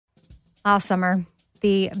Summer,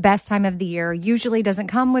 the best time of the year, usually doesn't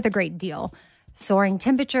come with a great deal. Soaring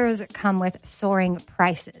temperatures come with soaring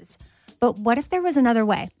prices. But what if there was another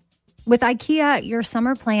way? With IKEA, your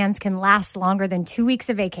summer plans can last longer than 2 weeks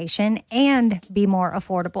of vacation and be more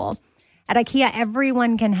affordable. At IKEA,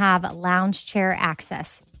 everyone can have lounge chair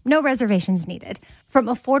access. No reservations needed. From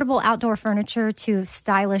affordable outdoor furniture to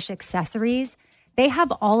stylish accessories, they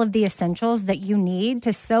have all of the essentials that you need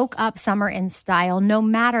to soak up summer in style, no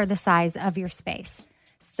matter the size of your space.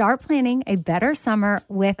 Start planning a better summer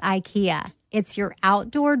with IKEA. It's your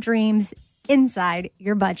outdoor dreams inside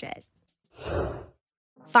your budget.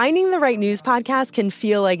 Finding the right news podcast can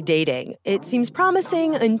feel like dating. It seems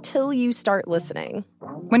promising until you start listening.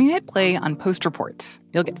 When you hit play on Post Reports,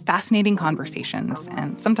 you'll get fascinating conversations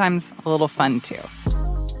and sometimes a little fun, too.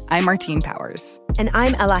 I'm Martine Powers. And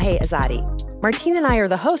I'm Elahe Azadi. Martine and I are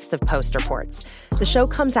the hosts of Post Reports. The show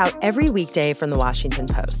comes out every weekday from the Washington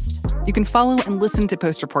Post. You can follow and listen to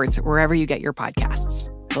Post Reports wherever you get your podcasts.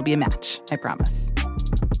 It'll be a match, I promise.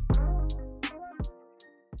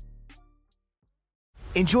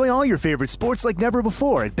 Enjoy all your favorite sports like never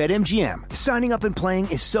before at BetMGM. Signing up and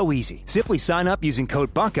playing is so easy. Simply sign up using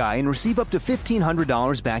code Buckeye and receive up to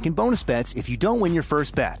 $1,500 back in bonus bets if you don't win your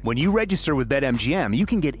first bet. When you register with BetMGM, you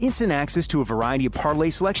can get instant access to a variety of parlay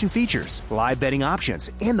selection features, live betting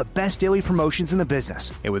options, and the best daily promotions in the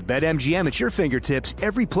business. And with BetMGM at your fingertips,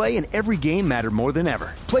 every play and every game matter more than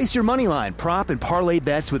ever. Place your moneyline, prop, and parlay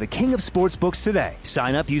bets with the king of sportsbooks today.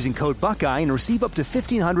 Sign up using code Buckeye and receive up to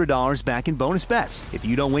 $1,500 back in bonus bets if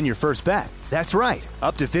you don't win your first bet. That's right,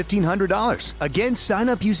 up to $1,500. Again, sign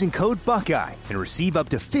up using code Buckeye and receive up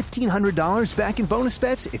to $1,500 back in bonus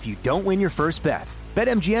bets if you don't win your first bet.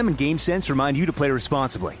 BetMGM and GameSense remind you to play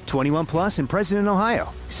responsibly. 21 plus and present in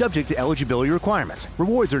Ohio. Subject to eligibility requirements.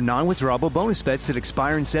 Rewards are non-withdrawable bonus bets that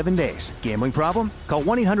expire in 7 days. Gambling problem? Call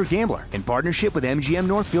 1-800-GAMBLER in partnership with MGM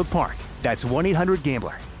Northfield Park. That's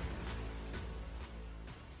 1-800-GAMBLER.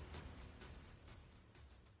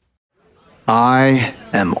 I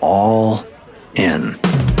am all in.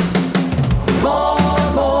 More.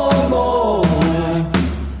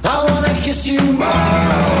 I wanna kiss you more. I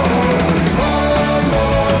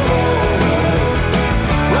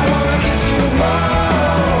wanna kiss you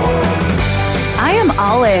more. I am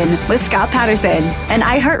all in with Scott Patterson, an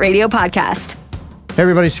iHeartRadio podcast. Hey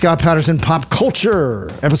everybody, Scott Patterson, Pop Culture,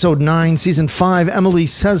 Episode 9, Season 5. Emily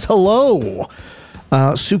says hello.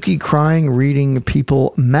 Suki crying, reading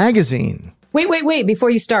People magazine. Wait, before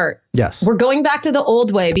you start. Yes. We're going back to the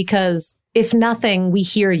old way because if nothing, we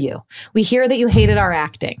hear you. We hear that you hated our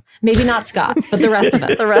acting. Maybe not Scott's, but the rest of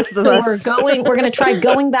us. The rest of us. We're going to try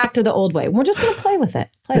going back to the old way. We're just going to play with it.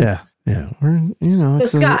 Yeah. We're,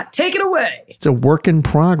 So Scott, take it away. It's a work in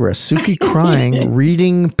progress. Suki crying,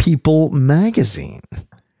 reading People magazine.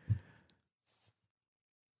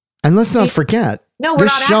 And let's not forget, No, we're this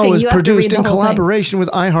not show acting. is You have to read produced the in whole thing. collaboration with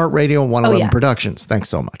iHeartRadio and 111 Productions. Thanks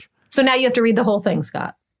so much. So now you have to read the whole thing,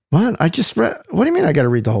 Scott. What? I just read. What do you mean I got to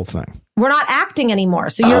read the whole thing? We're not acting anymore.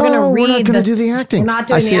 So you're going to read we're not going to do the acting. We're not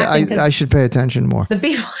doing the acting. I should pay attention more. The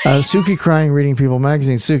people. Suki crying, reading People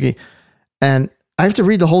magazine. Suki. And I have to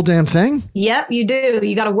read the whole damn thing? Yep, you do.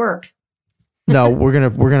 You got to work. No, we're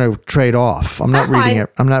gonna trade off. I'm not That's reading fine.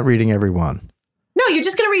 it. I'm not reading every one. No, you're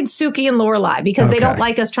just going to read Suki and Lorelai because they don't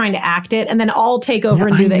like us trying to act it, and then I'll take over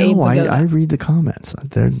and do the Abe Vigoda. I read the comments.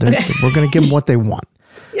 We're going to give them what they want.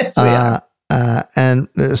 Yes, we are.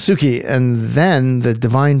 And Suki, and then the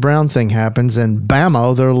Divine Brown thing happens, and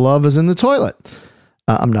bammo, their love is in the toilet.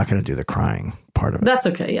 I'm not going to do the crying part of it. That's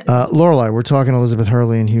okay. Yeah. Lorelai, we're talking Elizabeth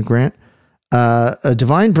Hurley and Hugh Grant.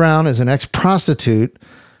 Divine Brown is an ex-prostitute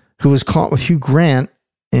who was caught with Hugh Grant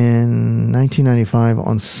in 1995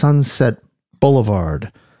 on Sunset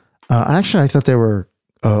Boulevard. Actually, I thought they were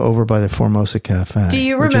over by the Formosa Cafe. Do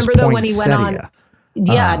you remember though when he went on?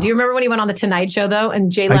 Yeah. Do you remember when he went on the Tonight Show though,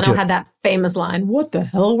 and Jay Leno had that famous line, "What the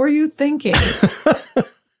hell were you thinking?"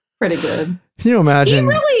 Pretty good. Can you imagine? He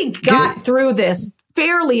really got through this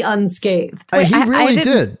fairly unscathed. He really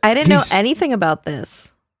did. I didn't know anything about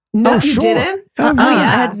this. No, you sure. didn't? Oh, yeah. I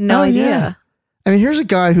had no idea. Yeah. I mean, here's a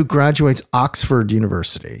guy who graduates Oxford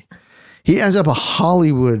University. He ends up a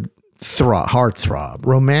Hollywood heartthrob,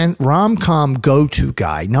 rom-com go-to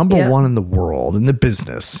guy, number one in the world, in the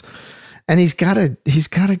business. And he's got to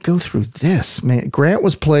go through this, man. Grant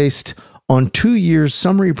was placed on 2 years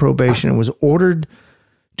summary probation and was ordered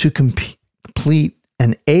to complete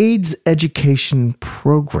an AIDS education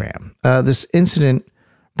program. This incident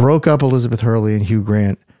broke up Elizabeth Hurley and Hugh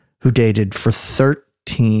Grant, who dated for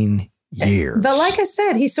 13 years. But like I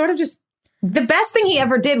said, he sort of just, the best thing he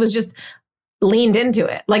ever did was just leaned into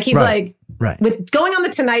it. Like he's like, Right. With going on the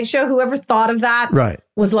Tonight Show, whoever thought of that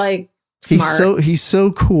was like smart. He's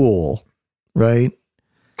so cool, right?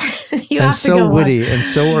 And so witty and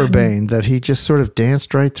so urbane that he just sort of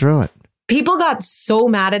danced right through it. People got so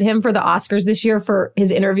mad at him for the Oscars this year for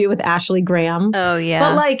his interview with Ashley Graham. Oh, yeah.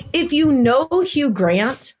 But like, if you know Hugh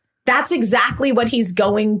Grant, that's exactly what he's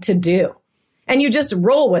going to do. And you just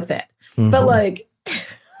roll with it. Mm-hmm. But like,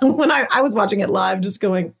 when I was watching it live, just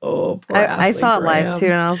going, oh, poor Ashley I saw it Graham. live too,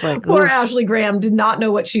 and I was like, poor Ashley Graham did not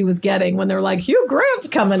know what she was getting when they're like, Hugh Grant's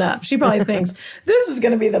coming up. She probably thinks this is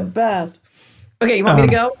going to be the best. Okay, you want me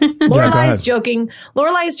to go? Lorelai is joking.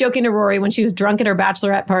 Lorelai is joking to Rory when she was drunk at her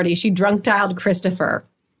bachelorette party. She drunk-dialed Christopher.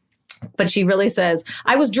 But she really says,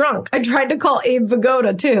 I was drunk. I tried to call Abe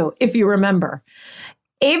Vigoda, too, if you remember.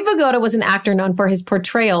 Abe Vigoda was an actor known for his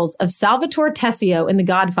portrayals of Salvatore Tessio in The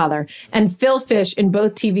Godfather and Phil Fish in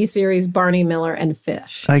both TV series Barney Miller and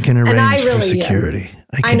Fish. I can arrange for security.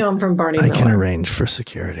 I know him from Barney Miller. I can arrange for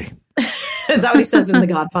security. Is that what he says in The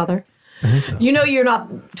Godfather? So. You know you're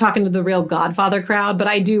not talking to the real Godfather crowd, but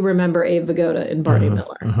I do remember Abe Vigoda in Barney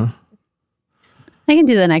Miller. I can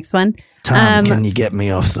do the next one. Tom, can you get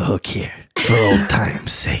me off the hook here for old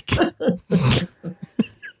time's sake?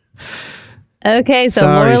 Okay, so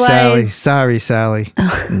Sorry, Sally.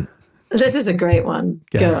 This is a great one.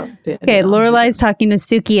 Go. Okay, Lorelai's talking to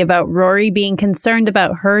Suki about Rory being concerned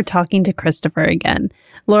about her talking to Christopher again.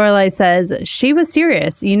 Lorelai says, she was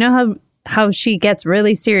serious. You know how she gets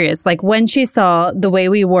really serious, like when she saw The Way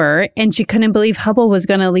We Were and she couldn't believe Hubble was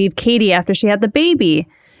going to leave Katie after she had the baby.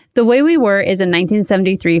 The Way We Were is a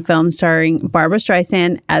 1973 film starring Barbra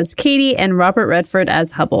Streisand as Katie and Robert Redford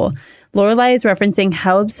as Hubble. Lorelai is referencing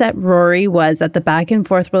how upset Rory was at the back and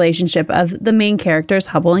forth relationship of the main characters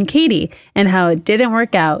Hubble and Katie and how it didn't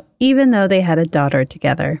work out even though they had a daughter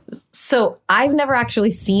together. So I've never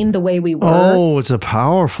actually seen The Way We Were. Oh, it's a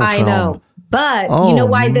powerful film. I know. But you know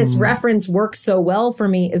why this reference works so well for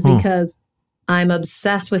me is because I'm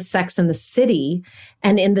obsessed with Sex and the City.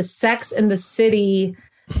 And in the Sex and the City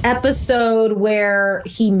episode where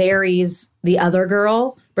he marries the other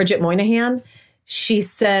girl, Bridget Moynihan, she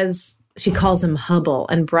says, she calls him Hubble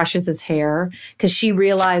and brushes his hair because she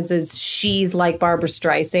realizes she's like Barbra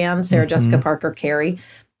Streisand, Sarah Jessica Parker Carey.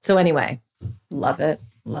 So anyway, love it.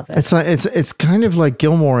 Love it. It's kind of like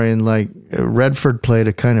Gilmore in like Redford played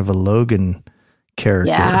a kind of a Logan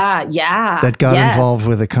character. Yeah. That got involved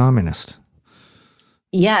with a communist.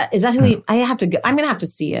 Yeah. Is that who I'm going to have to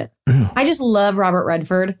see it. I just love Robert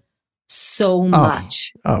Redford so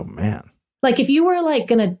much. Oh man. Like if you were like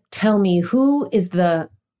going to tell me who's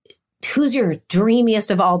your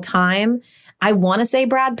dreamiest of all time, I want to say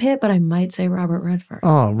Brad Pitt, but I might say Robert Redford.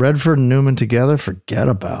 Oh, Redford and Newman together? Forget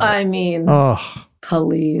about it. I mean,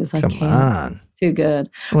 please. I come can't. on. Too good.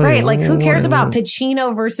 Right. Like who cares about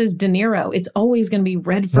Pacino versus De Niro? It's always going to be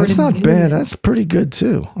Redford. That's not bad. That's pretty good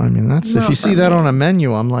too. I mean, that's if you see that on a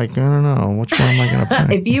menu, I'm like, I don't know. Which one am I going to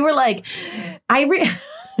pick? If you were like,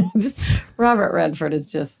 Robert Redford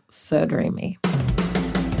is just so dreamy.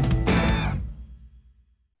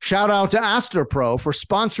 Shout out to Astropro for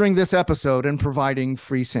sponsoring this episode and providing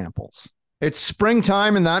free samples. It's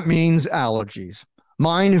springtime and that means allergies.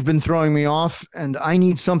 Mine have been throwing me off and I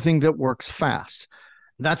need something that works fast.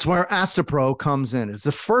 That's where Astropro comes in. It's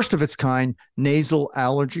the first of its kind nasal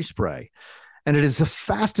allergy spray. And it is the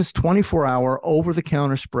fastest 24-hour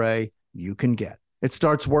over-the-counter spray you can get. It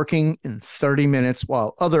starts working in 30 minutes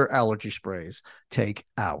while other allergy sprays take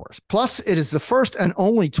hours. Plus, it is the first and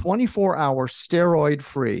only 24-hour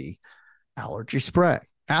steroid-free allergy spray.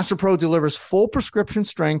 Astropro delivers full prescription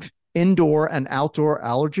strength indoor and outdoor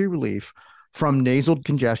allergy relief from nasal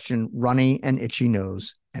congestion, runny and itchy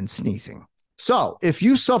nose, and sneezing. So if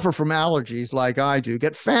you suffer from allergies like I do,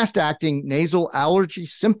 get fast-acting nasal allergy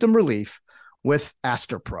symptom relief with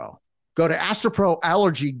Astropro. Go to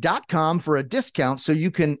astroproallergy.com for a discount so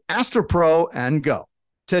you can Astropro and go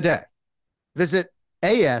today. Visit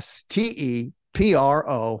ASTEPRO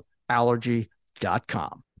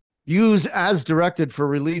allergy.com. Use as directed for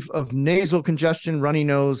relief of nasal congestion, runny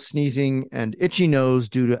nose, sneezing, and itchy nose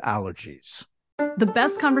due to allergies. The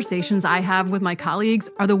best conversations I have with my colleagues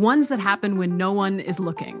are the ones that happen when no one is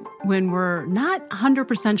looking, when we're not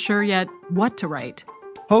 100% sure yet what to write.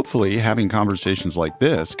 Hopefully, having conversations like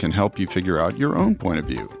this can help you figure out your own point of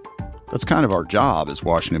view. That's kind of our job as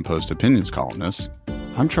Washington Post opinions columnists.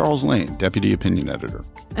 I'm Charles Lane, Deputy Opinion Editor.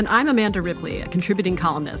 And I'm Amanda Ripley, a contributing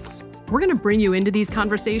columnist. We're going to bring you into these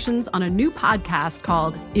conversations on a new podcast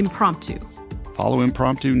called Impromptu. Follow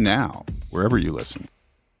Impromptu now, wherever you listen.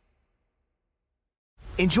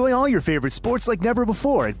 Enjoy all your favorite sports like never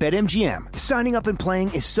before at BetMGM. Signing up and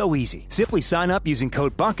playing is so easy. Simply sign up using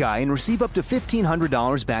code Buckeye and receive up to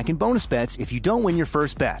 $1,500 back in bonus bets if you don't win your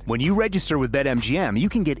first bet. When you register with BetMGM, you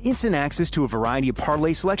can get instant access to a variety of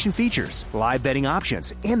parlay selection features, live betting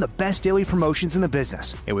options, and the best daily promotions in the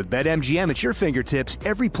business. And with BetMGM at your fingertips,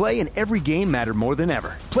 every play and every game matter more than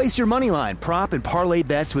ever. Place your moneyline, prop, and parlay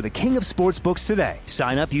bets with the king of sportsbooks today.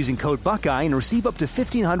 Sign up using code Buckeye and receive up to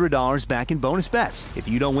 $1,500 back in bonus bets if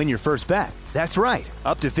you don't win your first bet. That's right,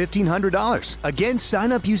 up to $1,500. Again,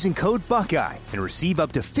 sign up using code Buckeye and receive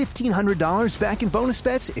up to $1,500 back in bonus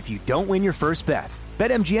bets if you don't win your first bet.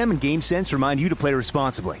 BetMGM and GameSense remind you to play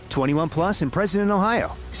responsibly. 21 plus and present in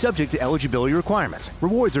Ohio. Subject to eligibility requirements.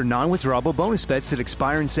 Rewards are non-withdrawable bonus bets that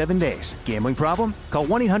expire in 7 days. Gambling problem? Call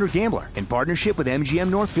 1-800-GAMBLER in partnership with MGM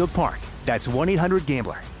Northfield Park. That's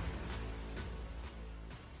 1-800-GAMBLER.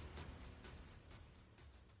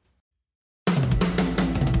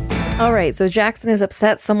 All right, so Jackson is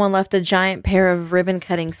upset someone left a giant pair of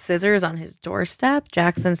ribbon-cutting scissors on his doorstep.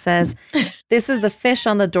 Jackson says, "This is the fish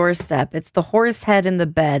on the doorstep. It's the horse head in the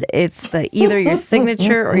bed. It's the either your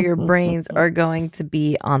signature or your brains are going to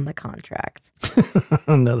be on the contract."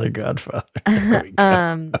 Another Godfather.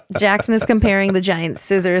 Jackson is comparing the giant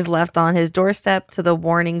scissors left on his doorstep to the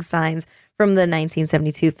warning signs from the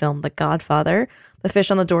 1972 film The Godfather. The fish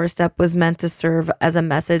on the doorstep was meant to serve as a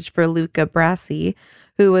message for Luca Brasi,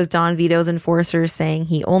 who was Don Vito's enforcer, saying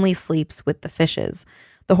he only sleeps with the fishes.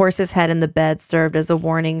 The horse's head in the bed served as a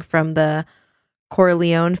warning from the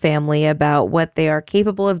Corleone family about what they are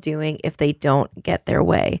capable of doing if they don't get their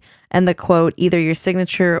way. And the quote, either your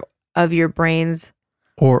signature of your brains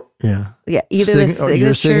or either the signature,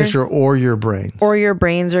 your signature or your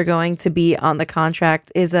brains are going to be on the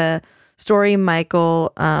contract, is a story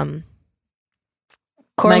Michael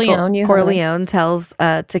Corleone tells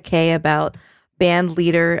to Kay about band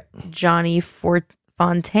leader Johnny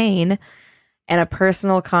Fontaine and a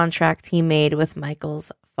personal contract he made with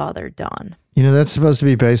Michael's father, Don. You know, that's supposed to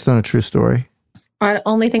be based on a true story. The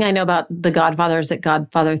only thing I know about The Godfather is that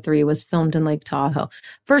Godfather 3 was filmed in Lake Tahoe.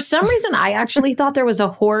 For some reason, I actually thought there was a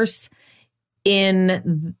horse what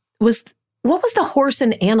was the horse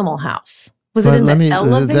in Animal House? Was it in the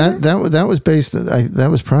elevator? That was based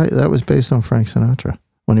on Frank Sinatra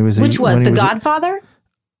when he was. Which was The Godfather?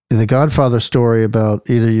 The Godfather story about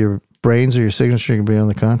either your brains or your signature can be on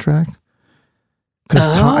the contract.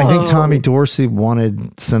 Because I think Tommy Dorsey wanted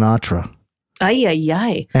Sinatra.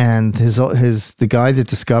 Ay. And the guy that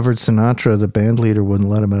discovered Sinatra, the band leader, wouldn't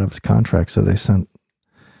let him out of his contract, so they sent.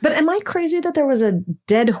 But am I crazy that there was a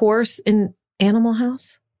dead horse in Animal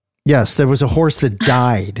House? Yes, there was a horse that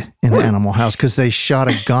died in Animal House because they shot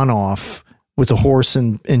a gun off with a horse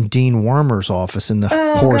in Dean Wormer's office, and the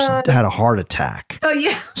horse had a heart attack. Oh,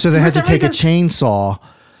 yeah. So they had to take a chainsaw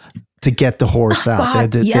to get the horse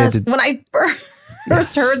out. When I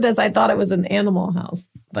first heard this, I thought it was an Animal House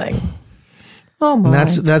thing. Oh my! And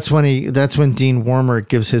that's when Dean Wormer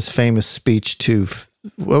gives his famous speech to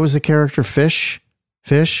what was the character? Fish,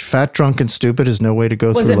 fat, drunk, and stupid is no way to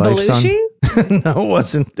go through life. Belushi? No,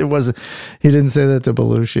 it wasn't. He didn't say that to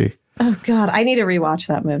Belushi. Oh God, I need to rewatch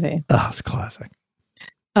that movie. Oh, it's classic.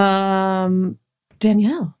 Danielle.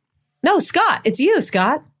 No, Scott. It's you,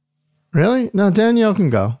 Scott. Really? No, Danielle can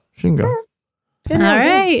go. She can go. All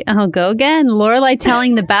right, I'll go again. Lorelai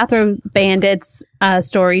telling the bathrobe bandits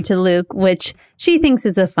story to Luke, which she thinks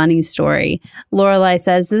is a funny story. Lorelai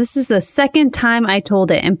says, "This is the second time I told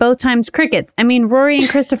it, and both times crickets. I mean, Rory and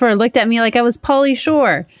Christopher looked at me like I was Pauly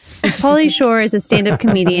Shore." Pauly Shore is a stand-up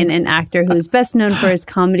comedian and actor who is best known for his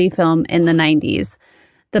comedy film in the 90s.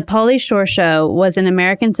 The Pauly Shore Show was an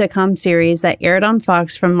American sitcom series that aired on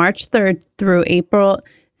Fox from March 3rd through April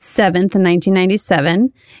 7th,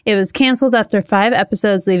 1997. It was canceled after 5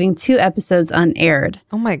 episodes, leaving 2 episodes unaired.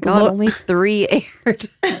 Oh my God, only 3 aired.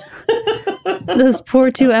 Those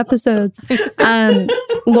poor 2 episodes.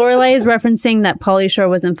 Lorelai is referencing that Pauly Shore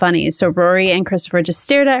wasn't funny, so Rory and Christopher just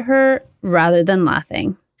stared at her rather than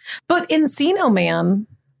laughing. But Encino Man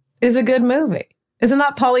is a good movie. Isn't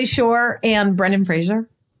that Pauly Shore and Brendan Fraser?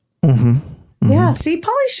 Mm-hmm. Yeah, see,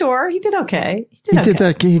 Pauly Shore, he did okay. But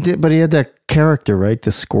he had that character, right?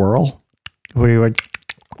 The squirrel. What do you like?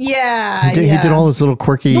 Yeah, he did all his little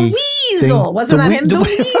quirky. The weasel, wasn't that him? The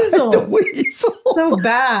weasel. The weasel. So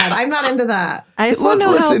bad. I'm not into that. I just want to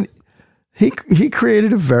know how. He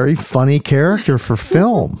created a very funny character for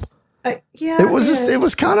film. Yeah, it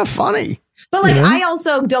was kind of funny. But I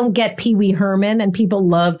also don't get Pee Wee Herman, and people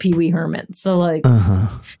love Pee Wee Herman. So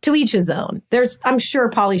to each his own. I'm sure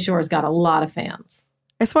Pauly Shore's got a lot of fans.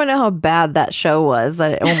 I just want to know how bad that show was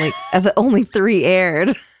that only 3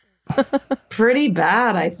 aired. Pretty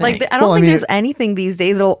bad, I think. Like, I don't think there's anything these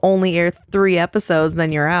days that'll only air 3 episodes, and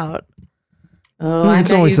then you're out. Oh,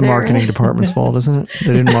 it's always the marketing department's fault, isn't it?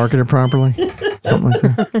 They didn't market it properly. Something like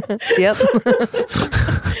that. Yep.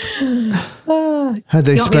 Had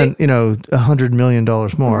they spent, $100 million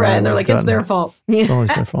more. Right, and they're like, it's their fault. It's always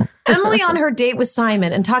their fault. Emily on her date with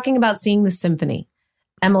Simon and talking about seeing the symphony.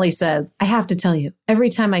 Emily says, I have to tell you, every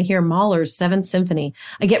time I hear Mahler's 7th Symphony,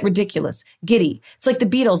 I get ridiculous, giddy. It's like the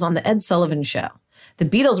Beatles on the Ed Sullivan Show. The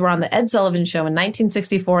Beatles were on the Ed Sullivan Show in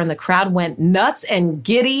 1964, and the crowd went nuts and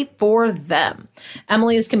giddy for them.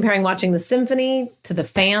 Emily is comparing watching the symphony to the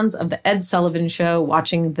fans of the Ed Sullivan Show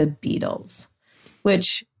watching the Beatles,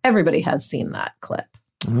 which everybody has seen that clip.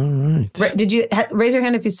 All right. Did you raise your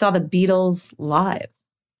hand if you saw the Beatles live?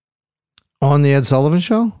 On the Ed Sullivan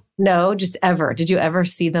Show? No, just ever. Did you ever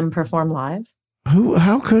see them perform live?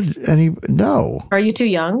 How could any? No. Are you too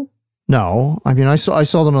young? No. I mean, I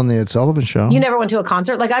saw them on the Ed Sullivan Show. You never went to a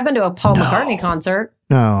concert? Like, I've been to a Paul McCartney concert.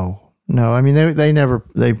 No. I mean,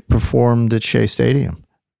 they performed at Shea Stadium.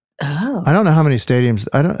 Oh. I don't know how many stadiums.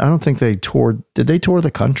 I don't think they toured. Did they tour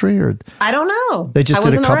the country, or I don't know. They just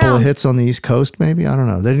did a couple of hits on the East Coast, maybe? I don't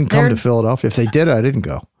know. They didn't come to Philadelphia. If they did, I didn't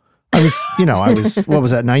go. I was, what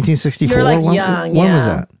was that, 1964? You're like young, when was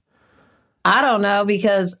that? I don't know,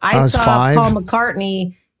 because I saw 5. Paul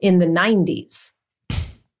McCartney in the 90s.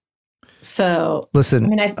 So, listen, I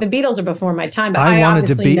mean, the Beatles are before my time, but I wanted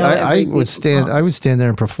to be. I would stand there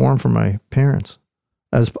and perform for my parents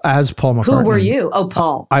as Paul McCartney. Who were you? Oh,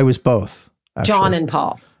 Paul. I was both. Actually. John and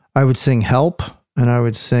Paul. I would sing "Help" and I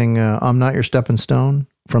would sing "I'm Not Your Stepping Stone"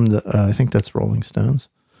 from the. I think that's Rolling Stones.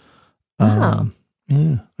 Wow.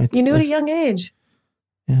 Yeah, you knew at a young age.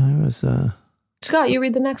 Yeah, I was. Scott, you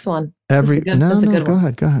read the next one. Go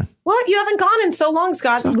ahead. What? You haven't gone in so long,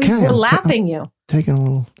 Scott. Okay. We're lapping you. Taking a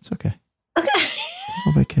little. It's okay. Okay. A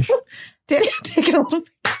little vacation. Daniel, taking a little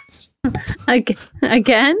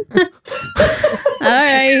Again? All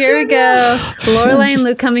right, here we go. Lorelai and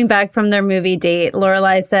Luke coming back from their movie date.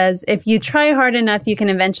 Lorelai says, if you try hard enough, you can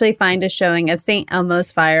eventually find a showing of St.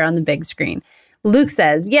 Elmo's Fire on the big screen. Luke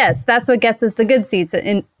says, yes, that's what gets us the good seats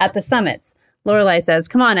at the summits. Lorelai says,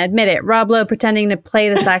 come on, admit it. Rob Lowe pretending to play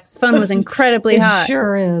the saxophone was incredibly hot.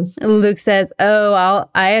 Sure is. Luke says, I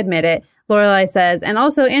admit it. Lorelai says, and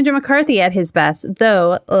also Andrew McCarthy at his best,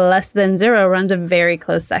 though Less Than Zero runs a very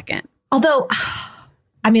close second. Although,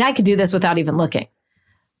 I mean, I could do this without even looking.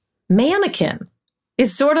 Mannequin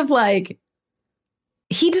is sort of like,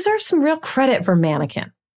 he deserves some real credit for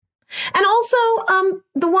Mannequin. And also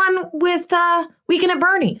the one with Weekend at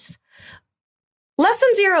Bernie's. Less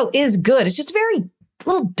Than Zero is good. It's just a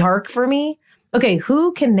little dark for me. Okay,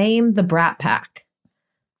 who can name the Brat Pack?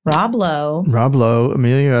 Rob Lowe,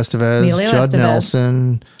 Emilio Estevez,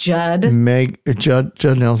 Nelson, Judd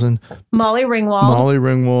Nelson, Molly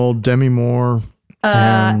Ringwald, Demi Moore,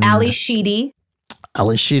 Ali Sheedy.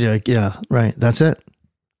 Yeah, right. That's it.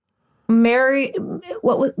 Andrew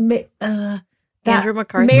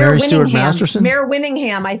McCarthy. Mary Stuart Masterson. Mayor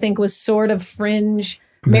Winningham, I think, was sort of fringe.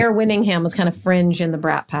 Mayor Winningham was kind of fringe in the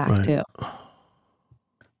Brat Pack, too.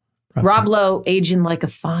 Rob Lowe aging like a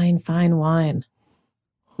fine, fine wine.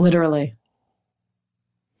 Literally.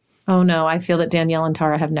 Oh, no. I feel that Danielle and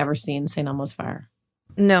Tara have never seen St. Elmo's Fire.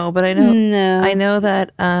 No, but I know. No. I know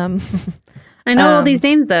that. I know all these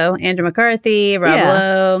names, though. Andrew McCarthy, Rob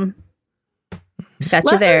Lowe. Got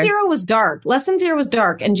you there. Less Than Zero was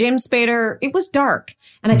dark. And James Spader, it was dark.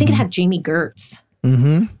 And I think it had Jamie Gertz.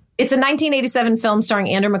 Mm-hmm. It's a 1987 film starring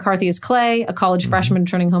Andrew McCarthy as Clay, a college freshman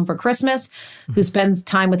returning home for Christmas, who spends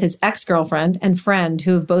time with his ex-girlfriend and friend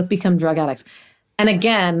who have both become drug addicts. And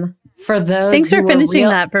again, for those Thanks for finishing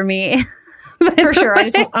that for me. For sure. I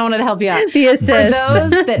wanted to help you out. The assist. For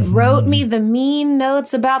those that wrote me the mean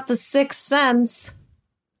notes about The Sixth Sense,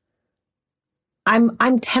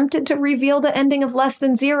 I'm tempted to reveal the ending of Less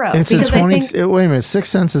Than Zero. It's a 20. Wait a minute.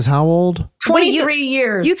 Sixth Sense is how old? 23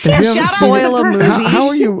 years. You can't spoil a movie. How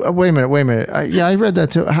are you? Wait a minute. I read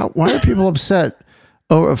that too. Why are people upset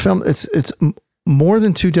over a film? It's more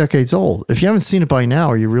than 2 decades old. If you haven't seen it by now,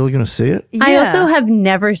 are you really going to see it? Yeah. I also have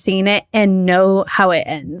never seen it and know how it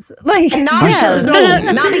ends. Like not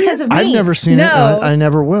because of me. I've never seen it. I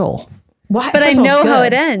never will. Why? But I know how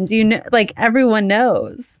it ends. You know, like everyone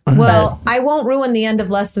knows. Well, I won't ruin the end of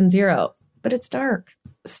Less Than Zero, but it's dark.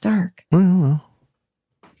 It's dark. Well.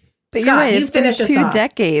 But Scott, you finished 2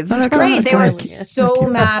 decades. That's great. They were so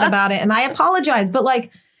mad about it, and I apologize. But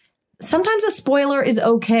like, sometimes a spoiler is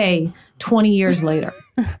okay 20 years later.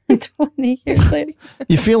 20 years later.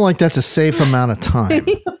 You feel like that's a safe amount of time.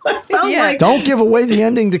 Like, don't give away the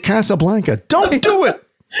ending to Casablanca. Don't do it.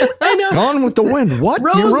 I know. Gone with the Wind. What? You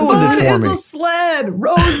ruined Rosebud it for is me. a sled.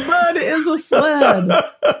 Rosebud is a sled.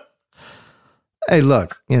 Hey,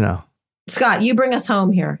 look, Scott, you bring us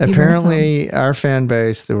home here. You bring us apparently our fan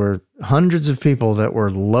base, there were hundreds of people that were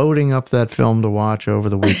loading up that film to watch over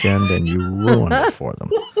the weekend, and you ruined it for them.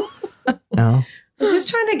 I was just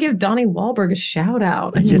trying to give Donnie Wahlberg a shout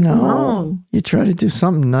out. You try to do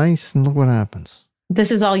something nice, and look what happens. This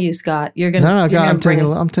is all you, Scott. You're gonna. No, you're I'm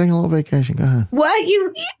gonna taking a little vacation. Go ahead. What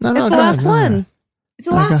you? No, it's the go last ahead. one. It's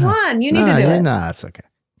the last one. You need to do it. No, it's okay.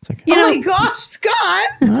 It's okay. Oh my gosh, Scott!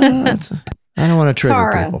 I don't want to trigger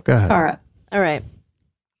Tara, people. Go ahead. Tara. All right.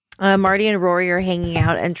 Marty and Rory are hanging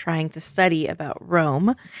out and trying to study about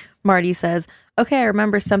Rome. Marty says, okay, I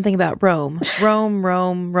remember something about Rome.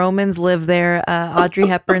 Rome. Romans live there. Audrey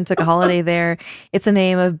Hepburn took a holiday there. It's the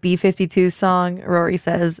name of B-52's song. Rory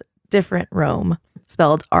says, different Rome.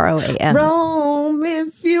 Spelled R-O-A-M. Rome,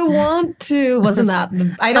 if you want to. Wasn't that?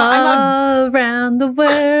 I'm All around the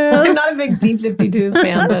world. not a big B-52s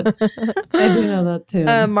fan, but I do know that too.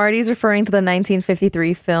 Marty's referring to the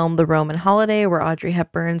 1953 film The Roman Holiday, where Audrey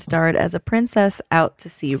Hepburn starred as a princess out to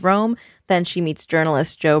see Rome. Then she meets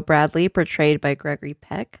journalist Joe Bradley, portrayed by Gregory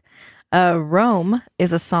Peck. Rome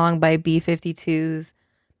is a song by B-52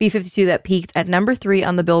 that peaked at number 3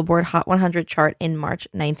 on the Billboard Hot 100 chart in March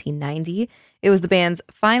 1990. It was the band's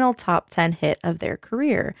final top 10 hit of their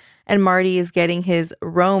career. And Marty is getting his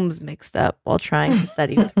Romes mixed up while trying to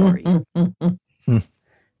study with Rory.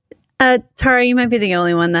 Tara, you might be the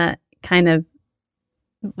only one that kind of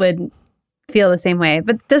would feel the same way.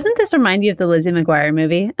 But doesn't this remind you of the Lizzie McGuire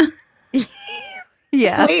movie?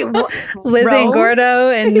 Yeah. Wait, Lizzie and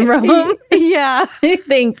Gordo and Rome? Yeah.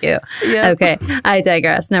 Thank you. Yep. Okay. I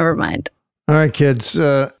digress. Never mind. All right, kids.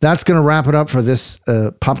 That's going to wrap it up for this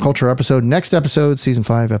pop culture episode. Next episode, season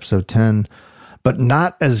 5, episode 10, but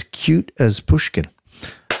not as cute as Pushkin.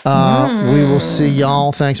 We will see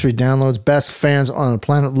y'all. Thanks for your downloads. Best fans on the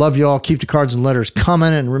planet. Love y'all. Keep the cards and letters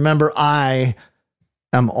coming. And remember, I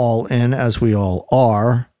am all in, as we all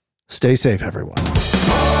are. Stay safe, everyone.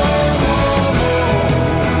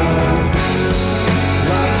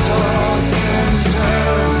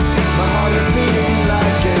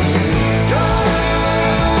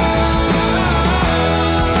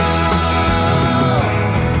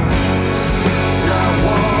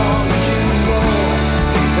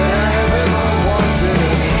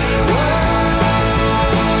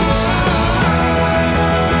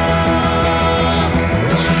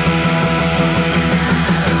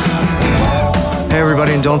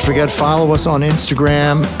 Everybody, and don't forget, follow us on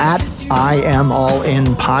Instagram at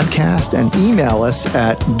IamAllInPodcast and email us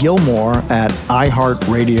at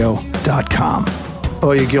Gilmore@iHeartRadio.com.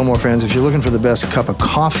 Oh, you Gilmore fans, if you're looking for the best cup of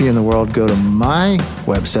coffee in the world, go to my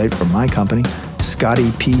website for my company,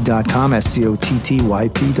 ScottyP.com,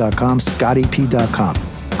 SCOTTYP.com, ScottyP.com.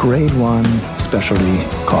 Grade 1 specialty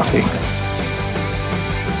coffee.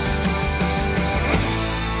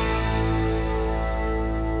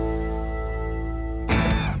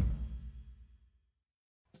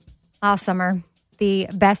 Summer, the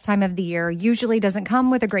best time of the year, usually doesn't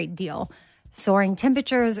come with a great deal. Soaring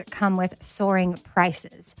temperatures come with soaring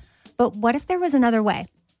prices. But what if there was another way?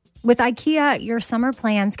 With IKEA, your summer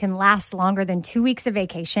plans can last longer than 2 weeks of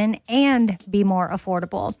vacation and be more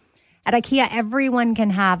affordable. At IKEA, everyone can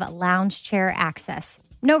have lounge chair access.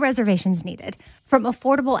 No reservations needed. From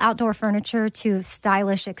affordable outdoor furniture to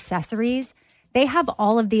stylish accessories, they have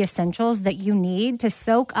all of the essentials that you need to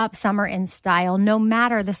soak up summer in style, no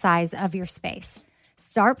matter the size of your space.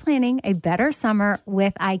 Start planning a better summer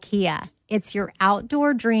with IKEA. It's your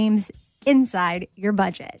outdoor dreams inside your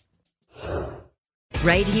budget.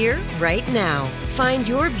 Right here, right now. Find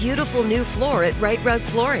your beautiful new floor at Right Rug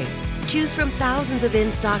Flooring. Choose from thousands of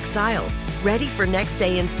in-stock styles, ready for next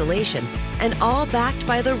day installation, and all backed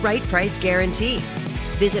by the right price guarantee.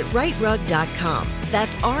 Visit rightrug.com.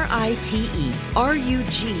 That's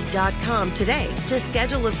RITERUG.com today to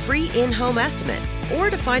schedule a free in-home estimate or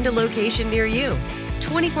to find a location near you.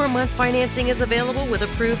 24-month financing is available with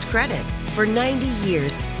approved credit. For 90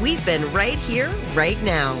 years, we've been right here, right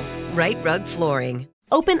now. Right Rug Flooring.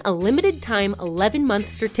 Open a limited-time 11-month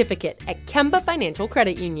certificate at Kemba Financial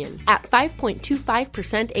Credit Union. At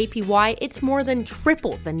 5.25% APY, it's more than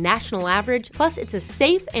triple the national average, plus it's a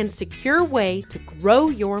safe and secure way to grow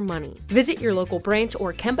your money. Visit your local branch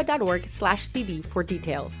or kemba.org/cd for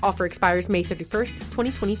details. Offer expires May 31st,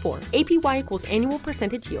 2024. APY equals annual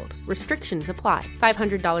percentage yield. Restrictions apply.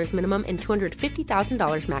 $500 minimum and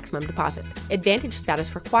 $250,000 maximum deposit. Advantage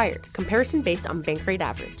status required. Comparison based on bank rate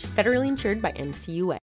average. Federally insured by NCUA.